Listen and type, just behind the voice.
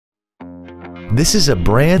This is a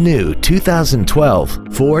brand new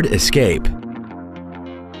 2012 Ford Escape.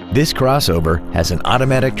 This crossover has an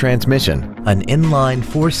automatic transmission, an inline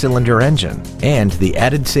 4-cylinder engine, and the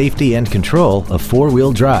added safety and control of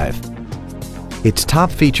 4-wheel drive. Its top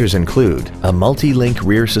features include a multi-link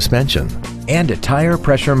rear suspension and a tire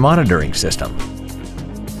pressure monitoring system.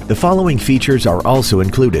 The following features are also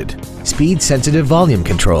included: speed-sensitive volume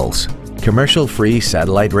controls, commercial-free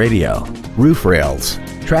satellite radio, roof rails,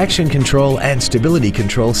 traction control and stability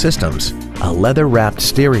control systems, a leather-wrapped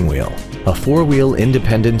steering wheel, a 4-wheel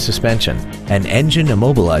independent suspension, an engine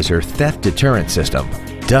immobilizer theft deterrent system,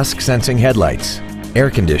 dusk-sensing headlights, air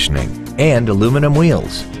conditioning, and aluminum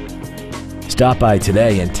wheels. Stop by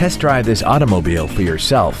today and test drive this automobile for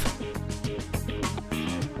yourself.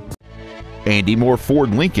 Andy Mohr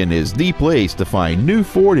Ford Lincoln is the place to find new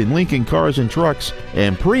Ford and Lincoln cars and trucks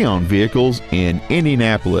and pre-owned vehicles in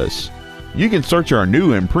Indianapolis. You can search our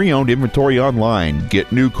new and pre-owned inventory online,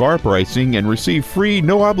 get new car pricing, and receive free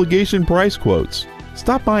no-obligation price quotes.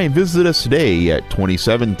 Stop by and visit us today at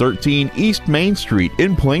 2713 East Main Street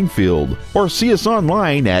in Plainfield, or see us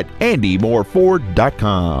online at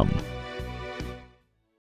andymohrford.com.